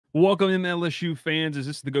Welcome in LSU fans. Is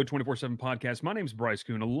this the Go 24/7 podcast? My name is Bryce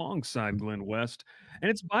Koon alongside Glen West,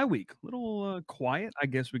 and it's bye week. A little quiet, I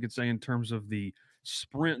guess we could say, in terms of the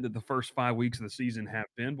sprint that the first 5 weeks of the season have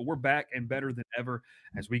been, but we're back and better than ever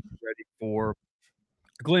as we get ready for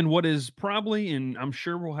Glenn. What is probably, and I'm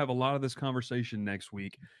sure we'll have a lot of this conversation next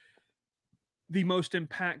week, the most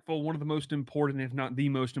impactful, one of the most important, if not the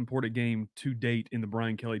most important game to date in the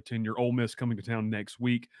Brian Kelly tenure. Ole Miss coming to town next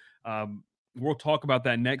week. We'll talk about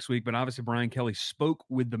that next week, but obviously Brian Kelly spoke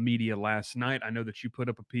with the media last night. I know that you put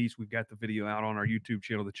up a piece. We've got the video out on our YouTube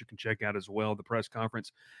channel that you can check out as well, the press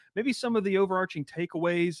conference. Maybe some of the overarching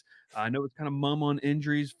takeaways. I know it's kind of mum on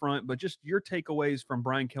injuries front, but just your takeaways from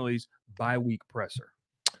Brian Kelly's bye week presser.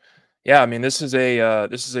 Yeah, I mean, this is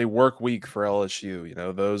a work week for LSU. You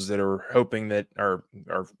know, those that are hoping that are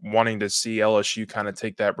wanting to see LSU kind of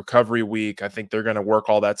take that recovery week. I think they're going to work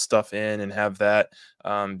all that stuff in and have that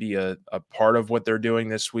be a part of what they're doing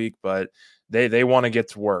this week. But they want to get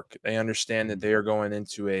to work. They understand that they are going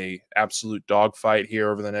into a absolute dogfight here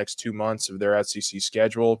over the next 2 months of their SEC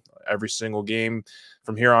schedule. Every single game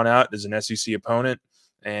from here on out is an SEC opponent.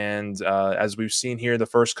 And as we've seen here the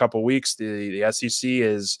first couple weeks, the SEC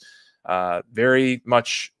is very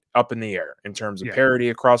much up in the air in terms of Yeah. parity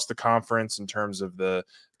across the conference, in terms of the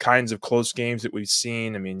kinds of close games that we've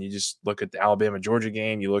seen. I mean, you just look at the Alabama-Georgia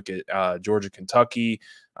game, you look at Georgia-Kentucky,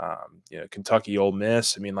 Kentucky-Ole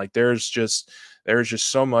Miss. I mean, like there's just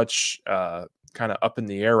so much kind of up in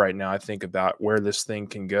the air right now, I think, about where this thing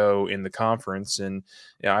can go in the conference. And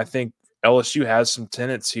I think LSU has some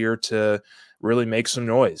tenets here to really make some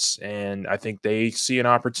noise, and I think they see an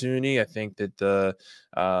opportunity. I think that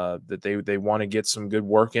they want to get some good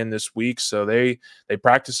work in this week. So they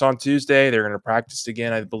practice on Tuesday. They're going to practice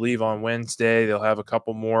again, I believe, on Wednesday. They'll have a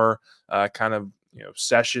couple more kind of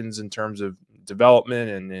sessions in terms of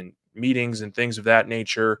development and meetings and things of that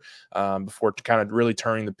nature before kind of really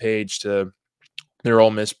turning the page to their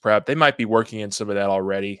Ole Miss prep. They might be working in some of that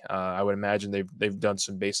already. I would imagine they've done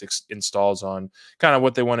some basic installs on kind of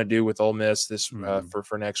what they want to do with Ole Miss this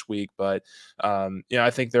for next week. But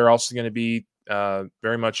I think they're also going to be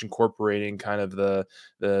very much incorporating kind of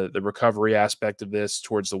the recovery aspect of this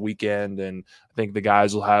towards the weekend, and I think the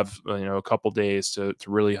guys will have a couple days to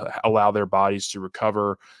really allow their bodies to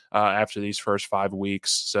recover after these first 5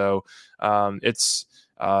 weeks. So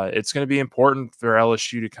it's going to be important for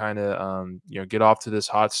LSU to kind of get off to this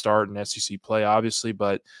hot start in SEC play, obviously,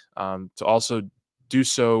 but to also do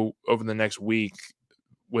so over the next week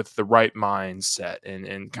with the right mindset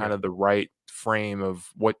and kind of the right frame of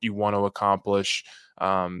what you want to accomplish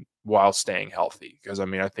while staying healthy. Because I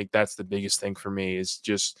mean, I think that's the biggest thing for me is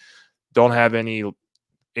just don't have any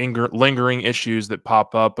lingering issues that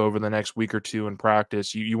pop up over the next week or two in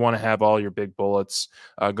practice. You want to have all your big bullets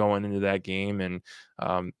going into that game. And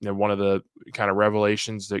one of the kind of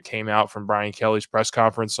revelations that came out from Brian Kelly's press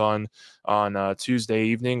conference on Tuesday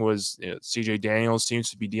evening was CJ Daniels seems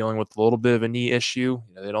to be dealing with a little bit of a knee issue.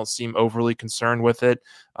 They don't seem overly concerned with it,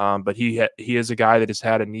 but he is a guy that has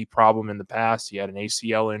had a knee problem in the past. He had an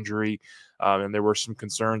ACL injury, and there were some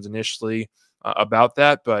concerns initially about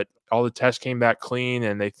that, but all the tests came back clean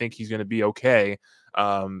and they think he's going to be okay.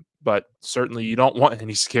 But certainly you don't want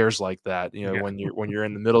any scares like that, when you're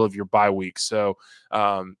in the middle of your bye week. So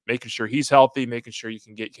making sure he's healthy, making sure you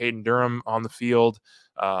can get Caden Durham on the field.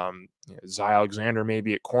 Zy Alexander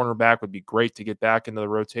maybe at cornerback would be great to get back into the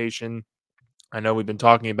rotation. I know we've been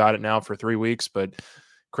talking about it now for 3 weeks, but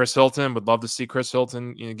Chris Hilton, would love to see Chris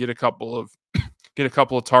Hilton get a couple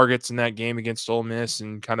of targets in that game against Ole Miss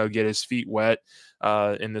and kind of get his feet wet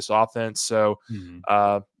in this offense. So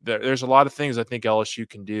there's a lot of things I think LSU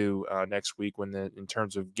can do next week in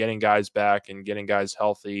terms of getting guys back and getting guys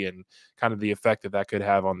healthy and kind of the effect that could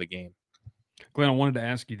have on the game. Glenn, I wanted to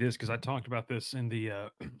ask you this because I talked about this in the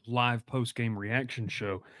live post-game reaction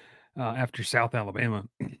show after South Alabama.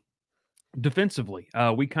 Defensively,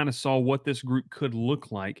 we kind of saw what this group could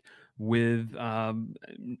look like with, I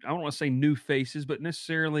don't want to say new faces, but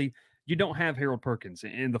necessarily you don't have Harold Perkins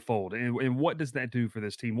in the fold. And what does that do for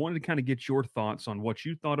this team? Wanted to kind of get your thoughts on what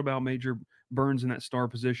you thought about Major Burns in that star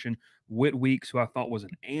position. Whit Weeks, who I thought was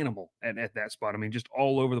an animal at that spot. I mean, just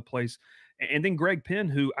all over the place. And then Greg Penn,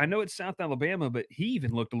 who I know it's South Alabama, but he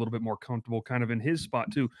even looked a little bit more comfortable kind of in his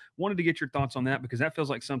spot too. Wanted to get your thoughts on that because that feels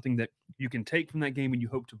like something that you can take from that game and you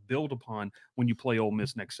hope to build upon when you play Ole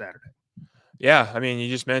Miss next Saturday. Yeah, I mean, you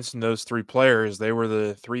just mentioned those 3 players. They were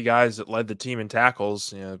the 3 guys that led the team in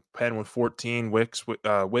tackles. Penn with 14, Wicks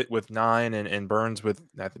Witt with 9, and Burns with,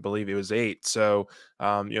 I believe it was 8. So,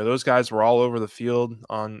 those guys were all over the field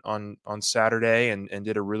on Saturday and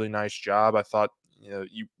did a really nice job. I thought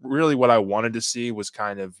really what I wanted to see was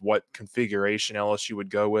kind of what configuration LSU would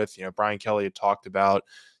go with. Brian Kelly had talked about,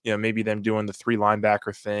 maybe them doing the 3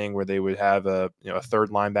 linebacker thing where they would have a third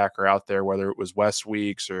linebacker out there, whether it was Wes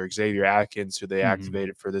Weeks or Xavier Atkins, who they Mhm.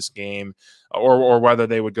 activated for this game, or whether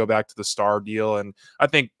they would go back to the star deal. And I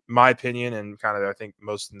think my opinion, and kind of I think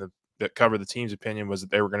most that cover the team's opinion, was that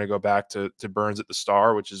they were going to go back to Burns at the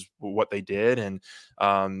star, which is what they did. And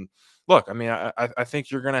look, I mean, I think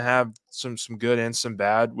you're going to have some good and some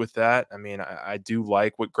bad with that. I mean, I do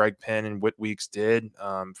like what Greg Penn and Whit Weeks did.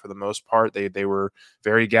 For the most part, they were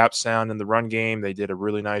very gap sound in the run game. They did a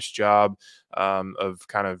really nice job of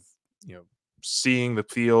kind of seeing the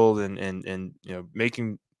field and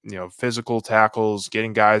making physical tackles,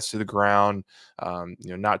 getting guys to the ground,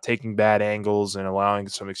 not taking bad angles and allowing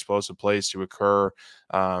some explosive plays to occur.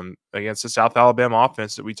 Against the South Alabama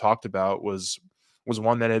offense that we talked about was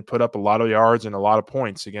one that had put up a lot of yards and a lot of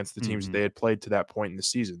points against the teams that they Mhm. had played to that point in the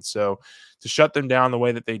season. So to shut them down the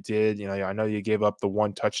way that they did, I know you gave up the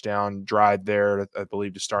 1 touchdown drive there, I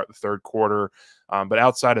believe, to start the third quarter. But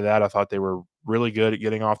outside of that, I thought they were really good at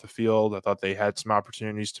getting off the field. I thought they had some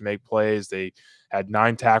opportunities to make plays. They had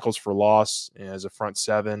 9 tackles for loss as a front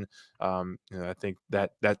seven. I think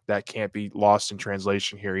that can't be lost in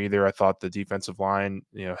translation here either. I thought the defensive line,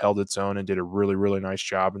 held its own and did a really, really nice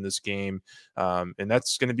job in this game. And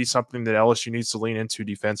that's going to be something that LSU needs to lean into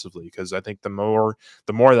defensively, because I think the more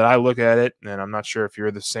that I look at it, and I'm not sure if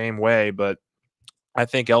you're the same way, but I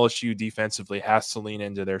think LSU defensively has to lean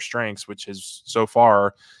into their strengths, which has so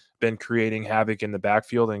far been creating havoc in the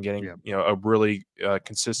backfield and getting Yeah. a really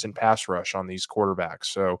consistent pass rush on these quarterbacks.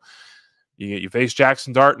 So you face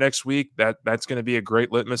Jackson Dart next week. That's going to be a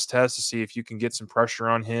great litmus test to see if you can get some pressure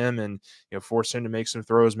on him and force him to make some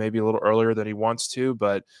throws maybe a little earlier than he wants to.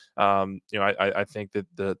 But I think that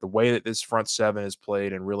the way that this front seven is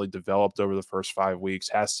played and really developed over the first 5 weeks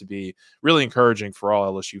has to be really encouraging for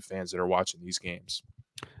all LSU fans that are watching these games.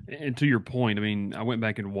 And to your point, I mean, I went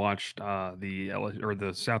back and watched the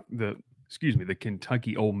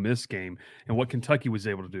Kentucky Ole Miss game, and what Kentucky was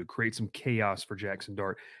able to do, create some chaos for Jackson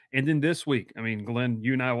Dart. And then this week, I mean, Glenn,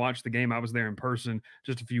 you and I watched the game. I was there in person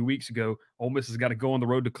just a few weeks ago. Ole Miss has got to go on the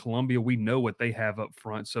road to Columbia. We know what they have up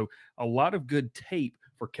front, so a lot of good tape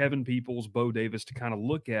for Kevin Peoples, Bo Davis to kind of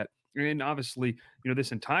look at. And obviously,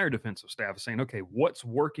 this entire defensive staff is saying, okay, what's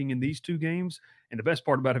working in these 2 games? And the best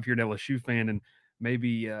part about it, if you're an LSU fan, and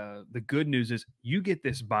maybe the good news is you get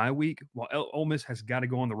this bye week while Ole Miss has got to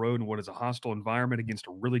go on the road in what is a hostile environment against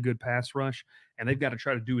a really good pass rush, and they've got to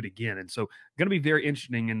try to do it again. And so, going to be very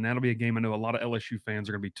interesting, and that'll be a game I know a lot of LSU fans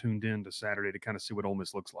are going to be tuned in to Saturday to kind of see what Ole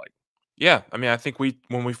Miss looks like. Yeah, I mean, I think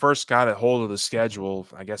when we first got a hold of the schedule,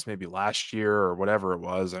 I guess maybe last year or whatever it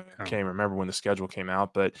was, I Oh, can't even remember when the schedule came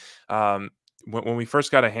out, but when we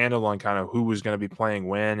first got a handle on kind of who was going to be playing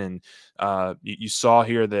when, and you saw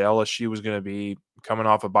here that LSU was going to be coming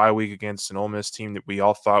off a bye week against an Ole Miss team that we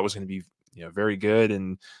all thought was going to be very good,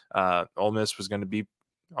 and Ole Miss was going to be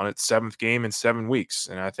on its 7th game in 7 weeks,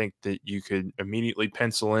 and I think that you could immediately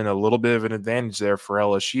pencil in a little bit of an advantage there for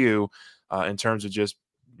LSU in terms of just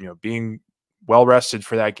being well rested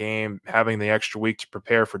for that game, having the extra week to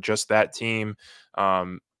prepare for just that team.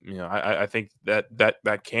 I think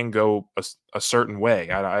that can go a certain way.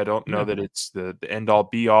 I don't know yeah. that it's the end all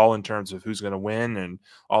be all in terms of who's going to win and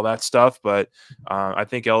all that stuff, but I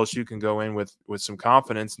think LSU can go in with some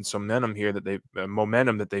confidence and some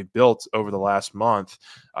momentum that they've built over the last month.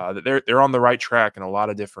 That they're on the right track in a lot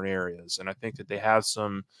of different areas, and I think that they have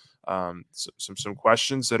some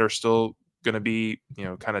questions that are still going to be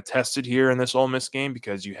kind of tested here in this Ole Miss game,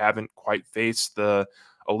 because you haven't quite faced the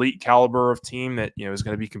elite caliber of team that is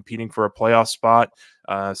going to be competing for a playoff spot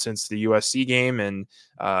since the USC game, and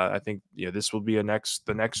I think this will be the next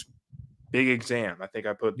big exam. I think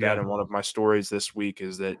I put that Yeah. in one of my stories this week,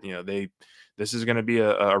 is that this is going to be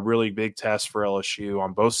a really big test for LSU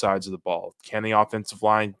on both sides of the ball. Can the offensive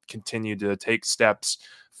line continue to take steps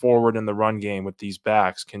forward in the run game with these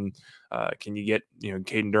backs? Can you get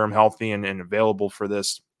Caden Durham healthy and available for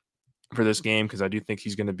this game? Because I do think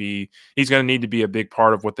he's going to need to be a big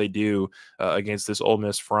part of what they do against this Ole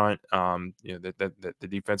Miss front. That the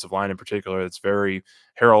defensive line in particular, that's very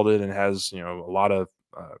heralded and has a lot of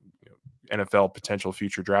NFL potential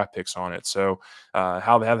future draft picks on it. So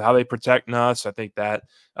how they protect Nuss, I think that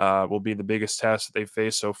will be the biggest test that they've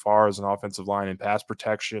faced so far as an offensive line and pass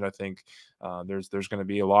protection. I think There's going to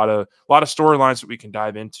be a lot of storylines that we can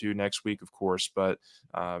dive into next week, of course. But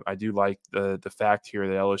I do like the fact here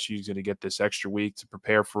that LSU is going to get this extra week to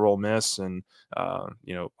prepare for Ole Miss, and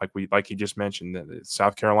like you just mentioned, the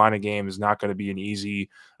South Carolina game is not going to be an easy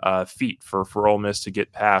feat for Ole Miss to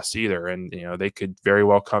get past either, and they could very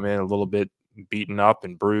well come in a little bit beaten up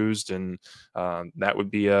and bruised, and that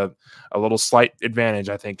would be a little slight advantage,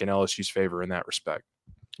 I think, in LSU's favor in that respect.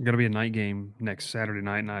 Going to be a night game next Saturday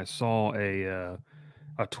night, and I saw a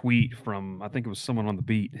tweet from, I think it was someone on the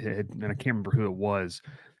beat, and I can't remember who it was,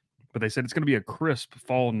 but they said it's going to be a crisp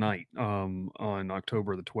fall night on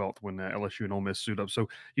October the 12th when LSU and Ole Miss suit up. So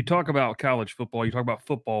you talk about college football, you talk about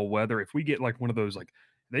football weather. If we get like one of those, like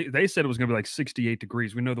they said it was going to be like 68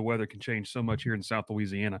 degrees. We know the weather can change so much here in South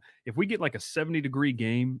Louisiana. If we get like a 70-degree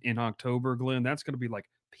game in October, Glenn, that's going to be like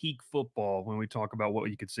peak football when we talk about what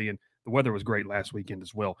you could see. And the weather was great last weekend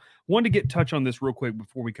as well. Wanted to touch on this real quick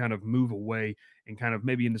before we kind of move away and kind of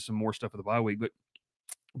maybe into some more stuff of the bye week. But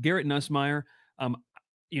Garrett Nussmeier, um,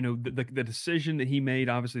 the decision that he made,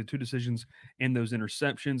 obviously the two decisions and those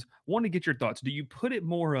interceptions. Want to get your thoughts. Do you put it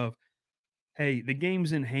more of, hey, the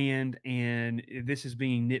game's in hand and this is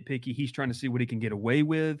being nitpicky, he's trying to see what he can get away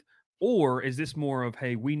with? Or is this more of,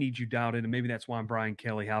 hey, we need you dialed in, and maybe that's why Brian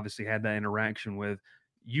Kelly obviously had that interaction with,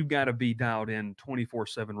 you got to be dialed in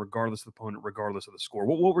 24/7, regardless of the opponent, regardless of the score.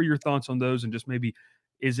 What were your thoughts on those? And just maybe,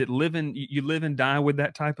 is it you live and die with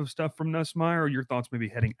that type of stuff from Nussmeier, or your thoughts maybe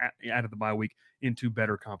heading out of the bye week into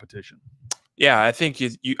better competition? Yeah, I think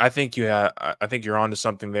I think you're onto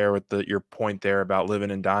something there with your point there about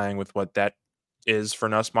living and dying with what that is for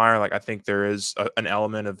Nussmeier. Like, I think there is an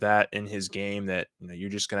element of that in his game that you're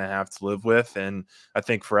just going to have to live with. And I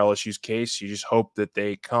think for LSU's case, you just hope that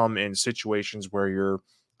they come in situations where you're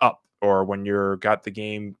up, or when you're got the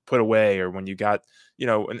game put away, or when you got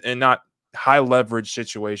and not high leverage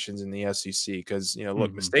situations in the SEC, because look,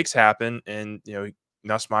 Mm-hmm. mistakes happen, and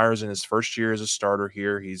Nussmeier's in his first year as a starter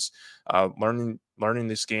here. He's learning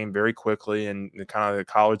this game very quickly, and kind of the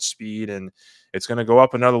college speed, and it's going to go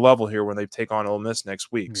up another level here when they take on Ole Miss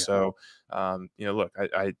next week. Yeah. So, look,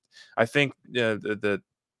 I think the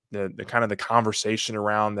kind of the conversation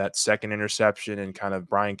around that second interception and kind of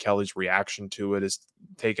Brian Kelly's reaction to it is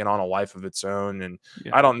taken on a life of its own. And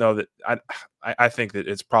Yeah. I don't know that I think that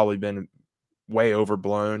it's probably been way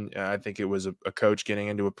overblown. I think it was a coach getting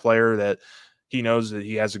into a player that he knows that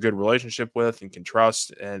he has a good relationship with and can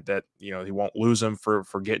trust, and that he won't lose him for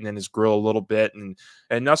getting in his grill a little bit. And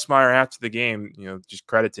Nussmeier, after the game, just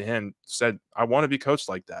credit to him, said, "I want to be coached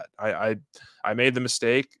like that. I made the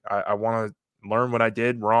mistake. I want to learn what I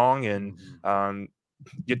did wrong, and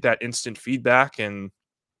get that instant feedback." And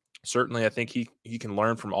certainly, I think he can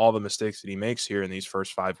learn from all the mistakes that he makes here in these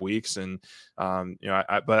first 5 weeks. And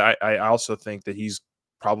but I also think that he's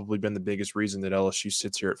probably been the biggest reason that LSU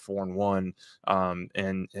sits here at 4-1,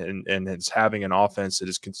 and is having an offense that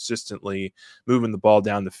is consistently moving the ball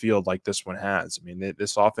down the field like this one has. I mean,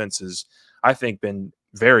 this offense has, I think, been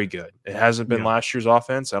very good. It hasn't been Yeah. last year's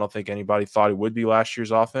offense. I don't think anybody thought it would be last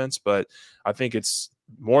year's offense, but I think it's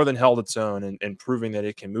more than held its own, and proving that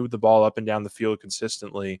it can move the ball up and down the field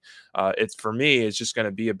consistently. It's, for me, it's just going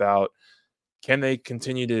to be about, can they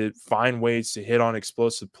continue to find ways to hit on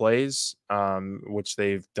explosive plays, which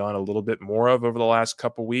they've done a little bit more of over the last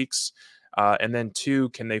couple weeks? And then two,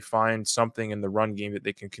 can they find something in the run game that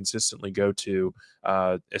they can consistently go to,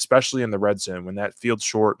 especially in the red zone when that field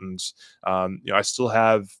shortens? I still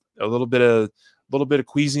have a little bit of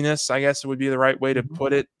queasiness, I guess it would be the right way to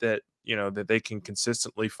put it, that that they can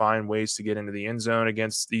consistently find ways to get into the end zone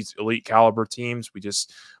against these elite caliber teams.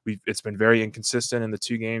 It's been very inconsistent in the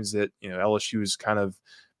two games that LSU has kind of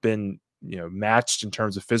been matched in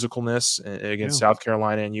terms of physicalness against South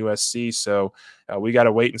Carolina and USC. So we got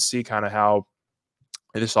to wait and see kind of how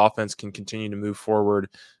this offense can continue to move forward,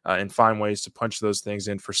 and find ways to punch those things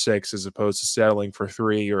in for 6, as opposed to settling for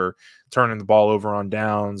 3, or turning the ball over on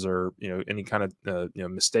downs, or any kind of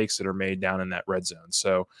mistakes that are made down in that red zone.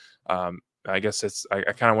 So I guess I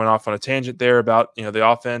kind of went off on a tangent there about the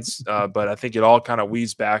offense, but I think it all kind of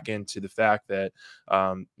weaves back into the fact that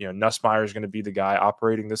Nussmeier is going to be the guy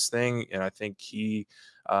operating this thing, and I think he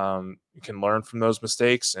can learn from those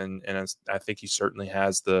mistakes, and I think he certainly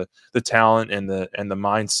has the talent and the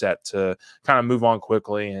mindset to kind of move on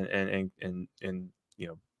quickly, and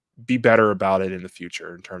be better about it in the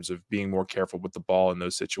future in terms of being more careful with the ball in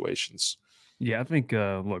those situations. Yeah, I think,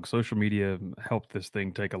 look, social media helped this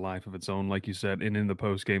thing take a life of its own, like you said. And in the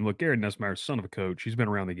post game, look, Gary Nussmeier, son of a coach, he's been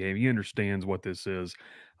around the game. He understands what this is.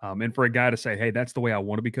 And for a guy to say, hey, that's the way I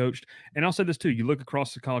want to be coached. And I'll say this too, you look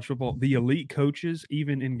across the college football, the elite coaches,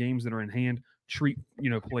 even in games that are in hand, treat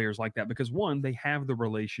players like that because one, they have the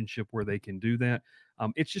relationship where they can do that.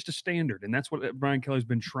 It's just a standard, and that's what Brian Kelly's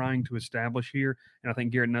been trying to establish here. And I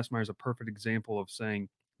think Garrett Nussmeier is a perfect example of saying,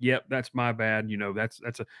 "Yep, that's my bad.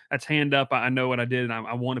 That's hand up. I know what I did, and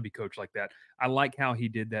I want to be coached like that." I like how he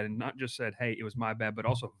did that, and not just said, "Hey, it was my bad," but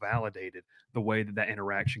also validated the way that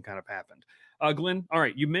interaction kind of happened. Glenn, all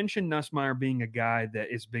right, you mentioned Nussmeier being a guy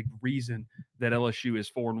that is a big reason that LSU is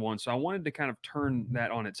 4-1. So I wanted to kind of turn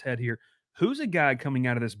that on its head here. Who's a guy coming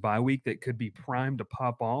out of this bye week that could be primed to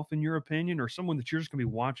pop off, in your opinion, or someone that you're just going to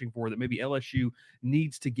be watching for that maybe LSU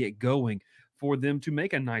needs to get going for them to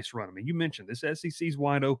make a nice run? I mean, you mentioned this SEC is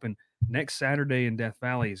wide open. Next Saturday in Death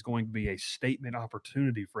Valley is going to be a statement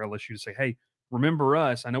opportunity for LSU to say, hey, remember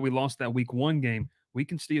us. I know we lost that week one game. We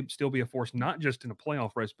can still be a force, not just in a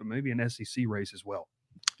playoff race, but maybe an SEC race as well.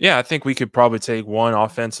 Yeah, I think we could probably take one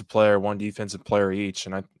offensive player, one defensive player each.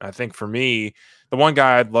 And I think for me, the one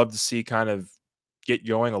guy I'd love to see kind of get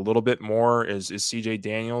going a little bit more is CJ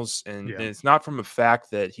Daniels. And Yeah. it's not from the fact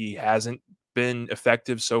that he hasn't been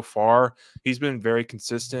effective so far. He's been very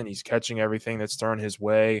consistent. He's catching everything that's thrown his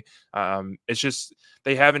way. It's just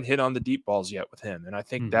they haven't hit on the deep balls yet with him. And I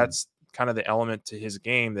think that's kind of the element to his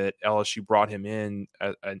game that LSU brought him in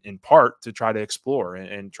part to try to explore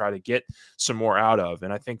and try to get some more out of.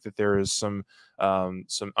 And I think that there is some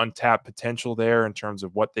untapped potential there in terms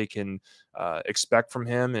of what they can expect from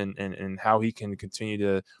him and how he can continue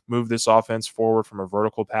to move this offense forward from a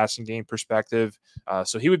vertical passing game perspective.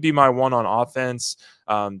 So he would be my one on offense.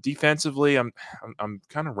 Defensively, I'm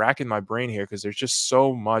kind of racking my brain here because there's just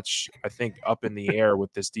so much, I think, up in the air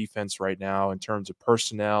with this defense right now in terms of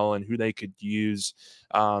personnel and who they could use.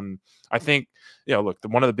 I think, look,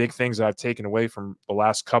 one of the big things that I've taken away from the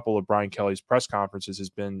last couple of Brian Kelly's press conferences has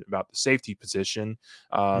been about the safety position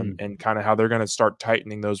and kind of how they're going to start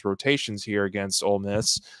tightening those rotations here against Ole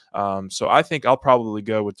Miss. So I think I'll probably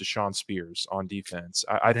go with Deshaun Spears on defense.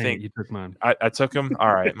 I think you took mine. I took him.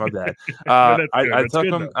 All right, my bad. No, that's good. I That's took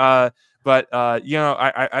good, him. though. But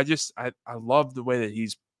I love the way that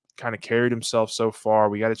he's kind of carried himself so far.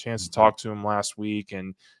 We got a chance to talk to him last week,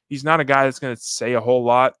 and he's not a guy that's going to say a whole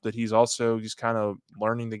lot, but he's also just kind of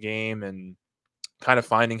learning the game and kind of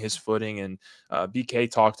finding his footing. And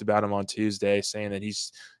BK talked about him on Tuesday, saying that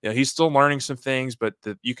he's still learning some things, but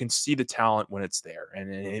you can see the talent when it's there,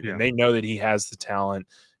 and they know that he has the talent.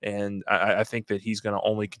 And I think that he's going to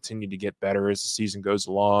only continue to get better as the season goes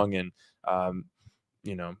along. And I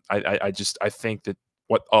think that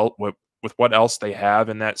with what else they have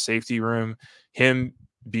in that safety room, him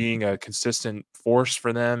being a consistent force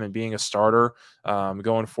for them and being a starter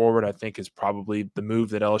going forward, I think is probably the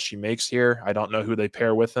move that LSU makes here. I don't know who they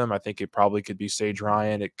pair with him. I think it probably could be Sage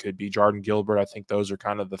Ryan. It could be Jordan Gilbert. I think those are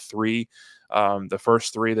kind of the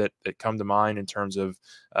first three that come to mind in terms of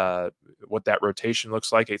what that rotation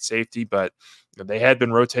looks like at safety. But they had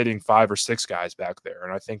been rotating 5 or 6 guys back there,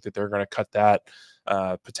 and I think that they're going to cut that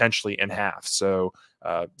potentially in half. So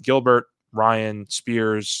Gilbert, Ryan,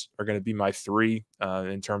 Spears are going to be my 3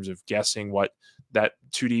 in terms of guessing what that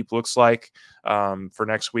 2 deep looks like for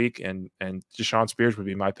next week. And Deshaun Spears would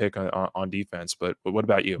be my pick on defense. But what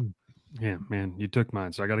about you? Yeah, man, you took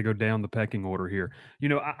mine. So I got to go down the pecking order here.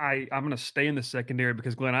 I'm going to stay in the secondary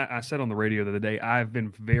because, Glenn, I said on the radio the other day, I've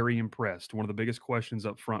been very impressed. One of the biggest questions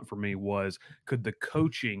up front for me was, could the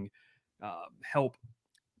coaching help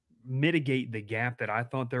mitigate the gap that I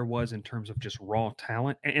thought there was in terms of just raw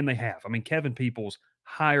talent? And they have. I mean, Kevin Peoples,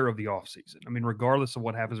 hire of the offseason. I mean, regardless of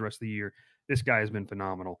what happens the rest of the year, this guy has been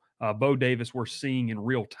phenomenal. Bo Davis, we're seeing in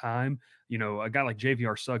real time. A guy like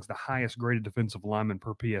JVR Suggs, the highest graded defensive lineman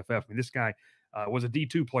per PFF. I mean, this guy was a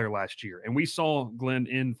D2 player last year. And we saw, Glenn,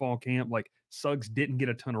 in fall camp, like Suggs didn't get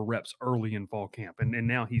a ton of reps early in fall camp. And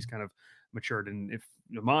now he's kind of matured. And if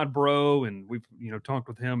Ahmad Bro, and we've talked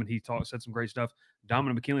with him, and he said some great stuff.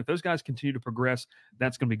 Dominic McKinley, if those guys continue to progress,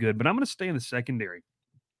 that's going to be good. But I'm going to stay in the secondary.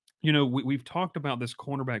 We've talked about this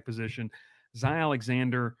cornerback position. Zy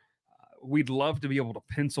Alexander, we'd love to be able to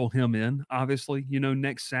pencil him in, obviously,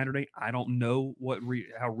 next Saturday. I don't know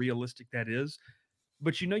how realistic that is.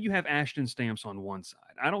 But you have Ashton Stamps on one side.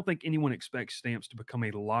 I don't think anyone expects Stamps to become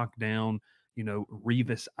a lockdown,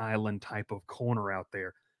 Revis Island type of corner out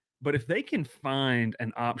there. But if they can find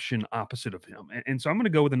an option opposite of him, and so I'm going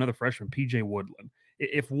to go with another freshman, PJ Woodland.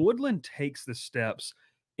 If Woodland takes the steps,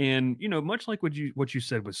 and much like what you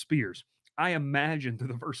said with Spears, I imagine through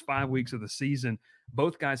the first 5 weeks of the season,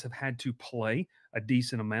 both guys have had to play a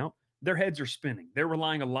decent amount. Their heads are spinning. They're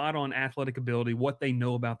relying a lot on athletic ability, what they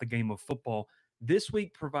know about the game of football. This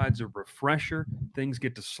week provides a refresher. Things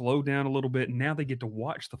get to slow down a little bit. Now they get to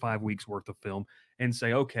watch the 5 weeks worth of film and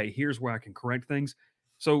say, okay, here's where I can correct things.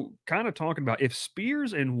 So, kind of talking about if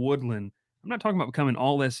Spears and Woodland, I'm not talking about becoming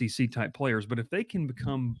all SEC type players, but if they can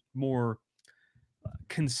become more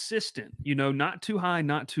consistent, not too high,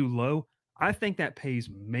 not too low, I think that pays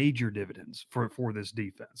major dividends for this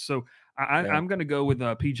defense. So Yeah. I'm going to go with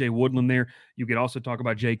PJ Woodland there. You could also talk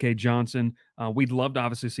about J.K. Johnson. We'd love to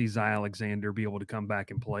obviously see Zy Alexander be able to come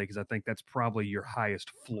back and play because I think that's probably your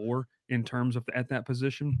highest floor in terms of at that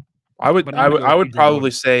position. I would But I'm I going to would go I with would PJ probably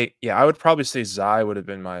Woodland. say yeah, I would probably say Zai would have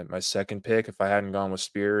been my second pick if I hadn't gone with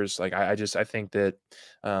Spears. Like I think that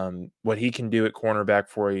what he can do at cornerback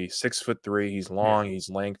for you, 6'3", he's Yeah. long, he's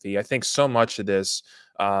lengthy. I think so much of this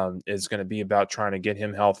is going to be about trying to get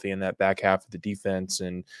him healthy in that back half of the defense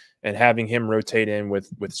and having him rotate in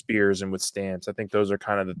with Spears and with Stamps. I think those are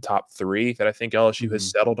kind of the top three that I think LSU has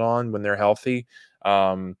Hmm. settled on when they're healthy.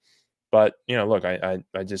 Um, but look,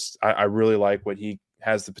 I really like what he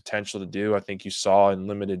has the potential to do. I think you saw in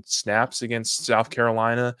limited snaps against South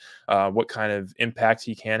Carolina what kind of impact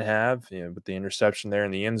he can have. With the interception there in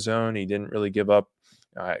the end zone, he didn't really give up.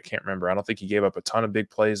 I can't remember. I don't think he gave up a ton of big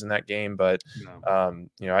plays in that game, but No.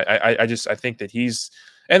 I think that he's.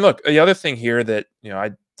 And look, the other thing here that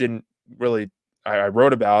I didn't really I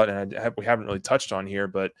wrote about and we haven't really touched on here,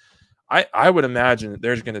 but I would imagine that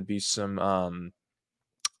there's going to be some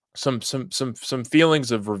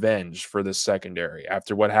feelings of revenge for this secondary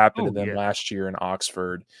after what happened to Oh them yeah. last year in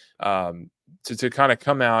Oxford, to kind of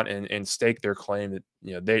come out and stake their claim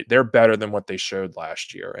that they're better than what they showed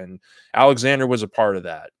last year, and Alexander was a part of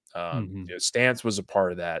that. Hmm. Stance was a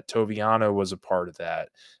part of that. Toviano was a part of that.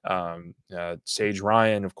 Sage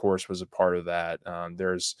Ryan, of course, was a part of that.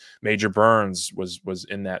 There's Major Burns was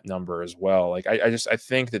in that number as well. Like I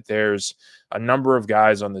think that there's a number of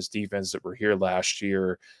guys on this defense that were here last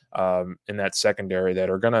year in that secondary that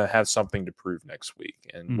are going to have something to prove next week.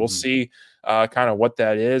 And we'll Hmm. see kind of what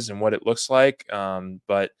that is and what it looks like.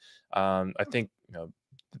 But I think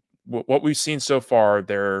what we've seen so far,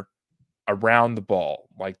 they're around the ball.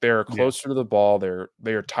 Like they're Yeah. closer to the ball.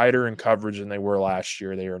 They are tighter in coverage than they were last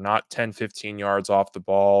year. They are not 10, 15 yards off the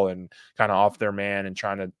ball and kind of off their man and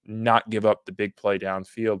trying to not give up the big play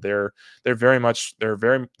downfield. They're very much they're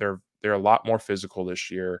a lot more physical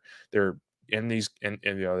this year. They're in these and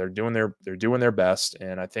they're doing their best,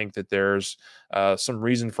 and I think that there's some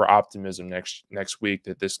reason for optimism next week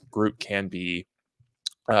that this group can be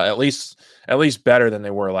at least better than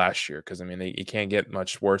they were last year, because I mean you can't get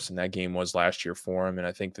much worse than that game was last year for them. And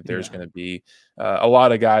I think that there's Yeah. going to be a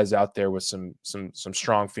lot of guys out there with some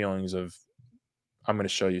strong feelings of I'm going to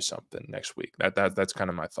show you something next week. That's kind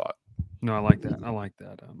of my thought. No, I like that. I like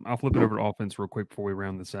that. I'll flip it over to offense real quick before we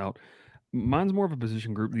round this out. Mine's more of a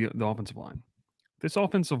position group, the offensive line. This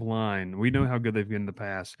offensive line, we know how good they've been in the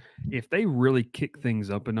past. If they really kick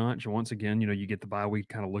things up a notch, once again, you get the bye week,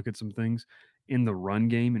 kind of look at some things in the run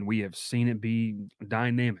game, and we have seen it be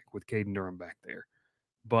dynamic with Caden Durham back there.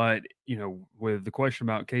 But, with the question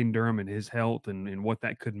about Caden Durham and his health and what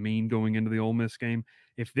that could mean going into the Ole Miss game,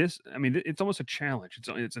 if this, I mean, it's almost a challenge.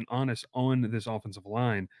 It's an honest on this offensive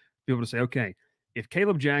line to be able to say, okay, if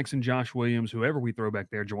Caleb Jackson, Josh Williams, whoever we throw back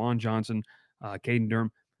there, Jawan Johnson, Caden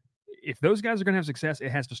Durham, if those guys are going to have success, it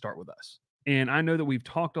has to start with us. And I know that we've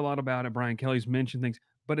talked a lot about it. Brian Kelly's mentioned things,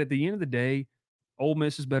 but at the end of the day, Ole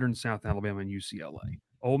Miss is better than South Alabama and UCLA.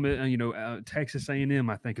 Ole Miss, Texas A&M,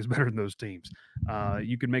 I think, is better than those teams.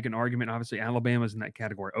 You could make an argument. Obviously, Alabama's in that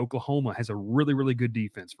category. Oklahoma has a really, really good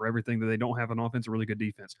defense for everything that they don't have an offense. A really good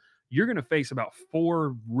defense. You're going to face about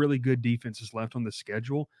 4 really good defenses left on the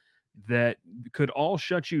schedule that could all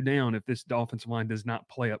shut you down if this offensive line does not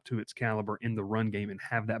play up to its caliber in the run game and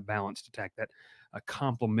have that balanced attack, that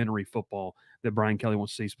complementary football that Brian Kelly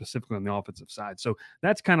wants to see specifically on the offensive side. So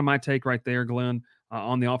that's kind of my take right there, Glenn.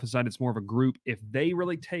 On the offensive side, it's more of a group. If they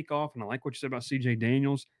really take off, and I like what you said about CJ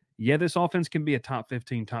Daniels, yeah, this offense can be a top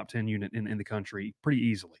 15, top 10 unit in the country pretty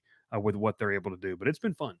easily with what they're able to do. But it's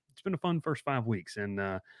been fun. It's been a fun first 5 weeks. And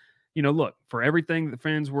look, for everything that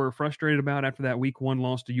fans were frustrated about after that week 1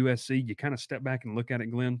 loss to USC, you kind of step back and look at it,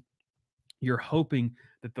 Glenn. You're hoping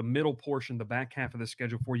that the middle portion, the back half of the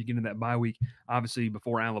schedule before you get into that bye week, obviously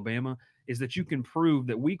before Alabama, is that you can prove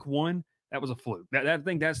that week 1, that was a fluke. I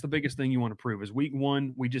think that's the biggest thing you want to prove is week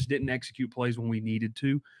 1, we just didn't execute plays when we needed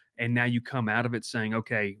to. And now you come out of it saying,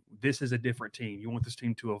 okay, this is a different team. You want this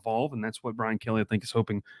team to evolve. And that's what Brian Kelly, I think, is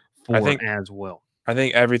hoping I for think as well. I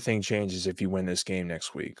think everything changes if you win this game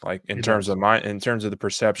next week. Like It does. in terms of the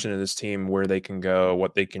perception of this team, where they can go,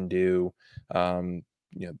 what they can do.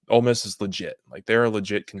 Ole Miss is legit. Like, they're a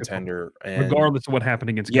legit contender, and regardless of what happened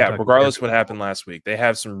against yeah, Kentucky. regardless what happened last week, they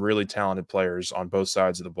have some really talented players on both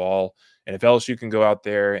sides of the ball. And if LSU can go out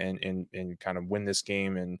there and kind of win this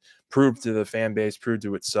game and prove to the fan base, prove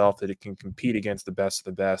to itself that it can compete against the best of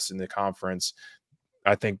the best in the conference,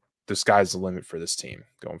 I think the sky's the limit for this team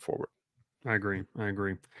going forward. I agree.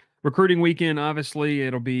 Recruiting weekend, obviously,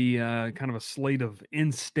 it'll be kind of a slate of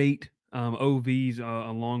in-state OVs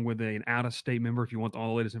along with an out-of-state member. If you want all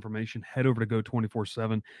the latest information, head over to Go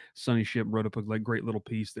 24/7. Sunny Ship wrote up a great little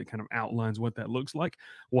piece that kind of outlines what that looks like.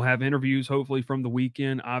 We'll have interviews, hopefully, from the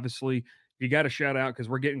weekend. Obviously, you got to shout out because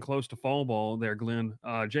we're getting close to fall ball there, Glenn.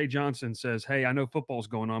 Jay Johnson says, hey, I know football's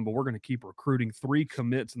going on, but we're going to keep recruiting. 3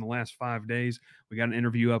 commits in the last 5 days. We got an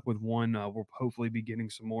interview up with one. We'll hopefully be getting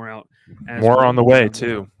some more out. More on the way,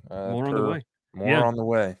 too. More on the way. More on the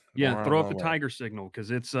way. Yeah, throw up the tiger signal because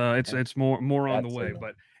it's more on the way.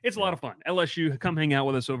 But it's a lot of fun. LSU, come hang out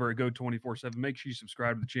with us over at Go 24/7. Make sure you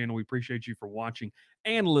subscribe to the channel. We appreciate you for watching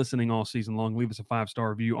and listening all season long. Leave us a 5-star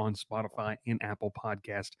review on Spotify and Apple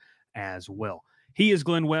Podcast as well. He is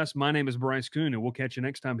Glen West. My name is Bryce Koon, and we'll catch you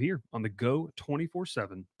next time here on the Go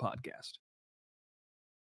 24/7 podcast.